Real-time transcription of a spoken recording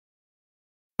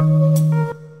I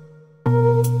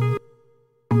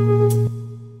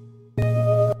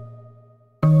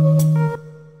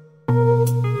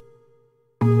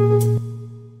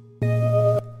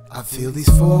feel these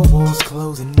four walls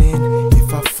closing in.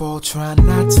 If I fall, try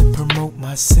not to promote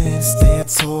my sins. Stand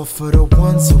tall for the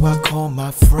ones who I call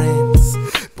my friends.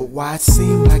 But why it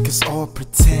seem like it's all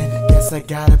pretend? Guess I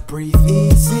gotta breathe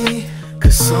easy.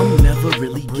 Cause some never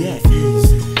really get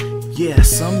it. Yeah,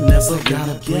 some never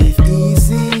really get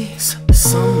easy.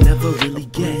 Some never really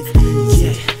get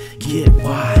it. Yeah,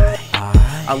 why?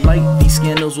 I like these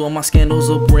scandals, well my scandals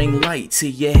will bring light to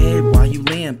your head while you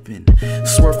lamping.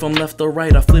 Swerve from left to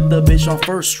right, I flipped the bitch on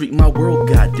First Street, my world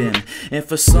got dim. And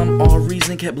for some odd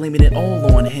reason kept blaming it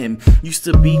all on him. Used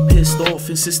to be pissed off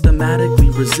and systematically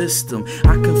resist him.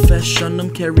 I confess, shun them,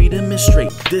 carried him and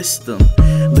straight dissed them.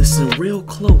 Listen real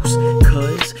close,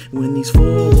 cause when these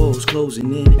four walls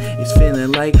closing in, it's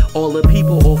feeling like all the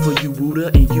people offer you Buddha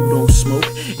and you don't smoke.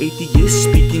 Atheists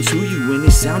speaking to you and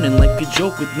it's sounding like a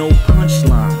joke with no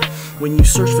punchline. When you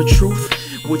search for truth,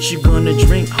 what you gonna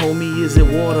drink, homie? Is it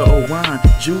water or wine?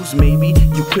 Juice maybe,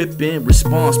 you quip in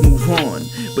response, move on.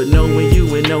 But knowing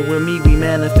you and knowing me, we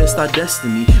manifest our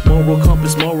destiny. Moral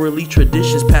compass, morally,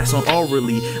 traditions pass on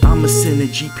orally. I'm a sinner,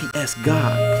 GPS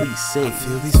God, please save me. I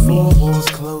feel these four walls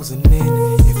closing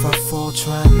in. If I fall,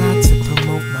 try not to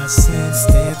promote my sins.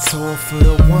 Stand tall for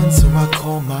the ones who I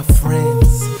call my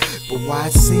friends. But why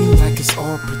it seem like it's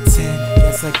all pretend?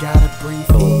 Guess I gotta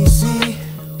breathe easy.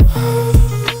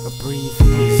 Breathe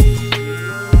easy.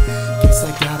 Guess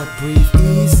I gotta breathe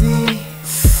easy.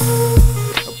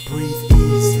 Breathe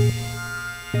easy.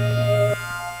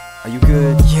 Are you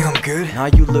good? Yeah, I'm good. Now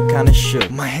you look kinda shook.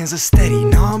 My hands are steady,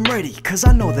 now I'm ready, cause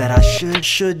I know that I should.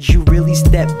 Should you really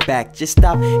step back? Just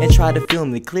stop and try to feel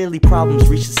me. Clearly problems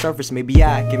reach the surface, maybe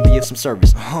I can be of some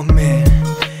service. Oh man,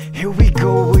 here we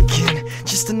go again.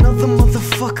 Just another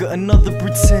motherfucker, another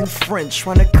pretend friend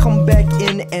trying to come back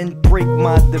in and break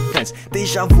my defense.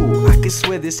 Deja vu, I could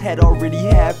swear this had already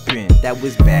happened. That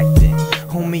was back then.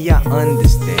 Homie, I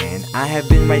understand. I have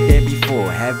been right there before.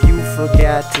 Have you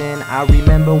forgotten? I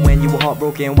remember when you were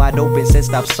heartbroken, wide open, said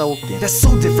stop soaking. That's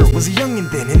so different, was youngin'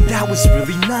 then, and that was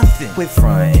really nothing. Quit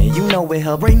frontin', you know it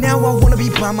helped. Right now I wanna be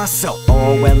by myself.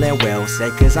 All well and well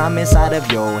said, cause I'm inside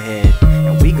of your head.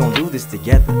 And we gon' do this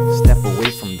together. Step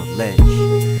away from the ledge.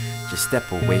 Just step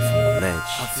away from the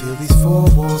ledge. I feel these four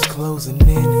walls closing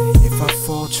in. If I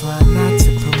fall, try not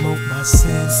to promote my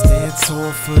sins. Stand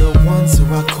tall for the ones who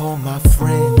I call my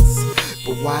friends.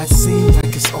 But why it seem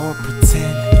like it's all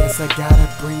pretend? Guess I gotta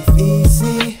breathe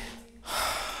easy.